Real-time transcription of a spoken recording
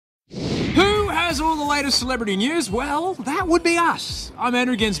has all the latest celebrity news? Well, that would be us. I'm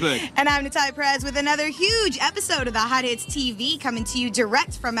Andrew Ginsberg. And I'm Natalia Perez with another huge episode of the Hot Hits TV coming to you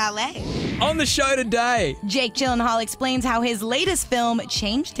direct from LA. On the show today, Jake Gyllenhaal explains how his latest film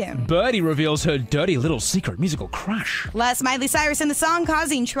changed him. Birdy reveals her dirty little secret musical crush. Les Miley Cyrus in the song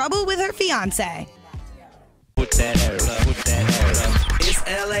causing trouble with her fiancé. Put that hair up. It's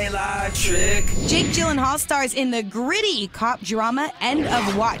LA Live Trick. Jake Gyllenhaal stars in the gritty cop drama End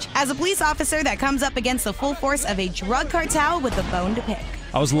of Watch as a police officer that comes up against the full force of a drug cartel with a bone to pick.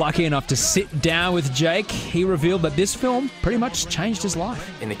 I was lucky enough to sit down with Jake. He revealed that this film pretty much changed his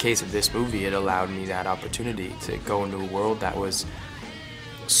life. In the case of this movie, it allowed me that opportunity to go into a world that was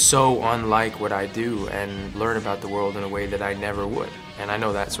so unlike what I do and learn about the world in a way that I never would. And I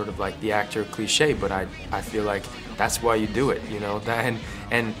know that's sort of like the actor cliche, but I feel like that's why you do it, you know?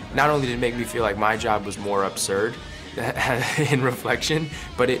 And not only did it make me feel like my job was more absurd in reflection,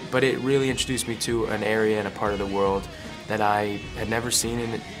 but it really introduced me to an area and a part of the world that I had never seen,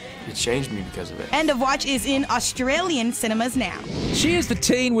 and it changed me because of it. End of Watch is in Australian cinemas now. She is the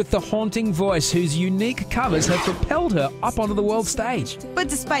teen with the haunting voice whose unique covers have propelled her up onto the world stage. But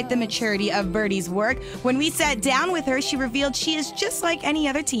despite the maturity of Birdy's work, when we sat down with her, she revealed she is just like any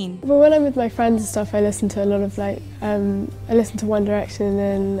other teen. Well, when I'm with my friends and stuff, I listen to a lot of I listen to One Direction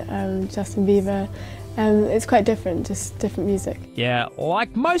and Justin Bieber. It's quite different, just different music. Yeah,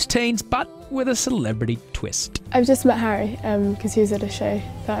 like most teens, but with a celebrity twist. I've just met Harry because he was at a show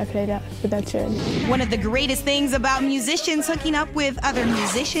that I played at with Ed Sheeran. One of the greatest things about musicians hooking up with other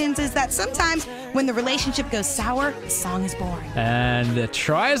musicians is that sometimes when the relationship goes sour, the song is boring. And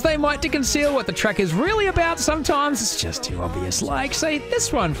try as they might to conceal what the track is really about, sometimes it's just too obvious. Like, say,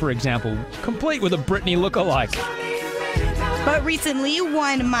 this one, for example, complete with a Britney lookalike. But recently,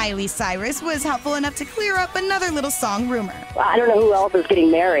 one Miley Cyrus was helpful enough to clear up another little song rumor. Well, I don't know who else is getting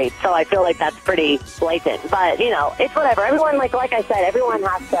married, so I feel like that's pretty blatant. But, you know, it's whatever. Everyone, like I said, everyone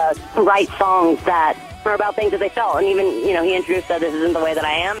has to write songs that are about things that they felt. And even, you know, he introduced that this isn't the way that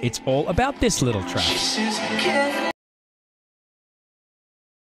I am. It's all about this little track.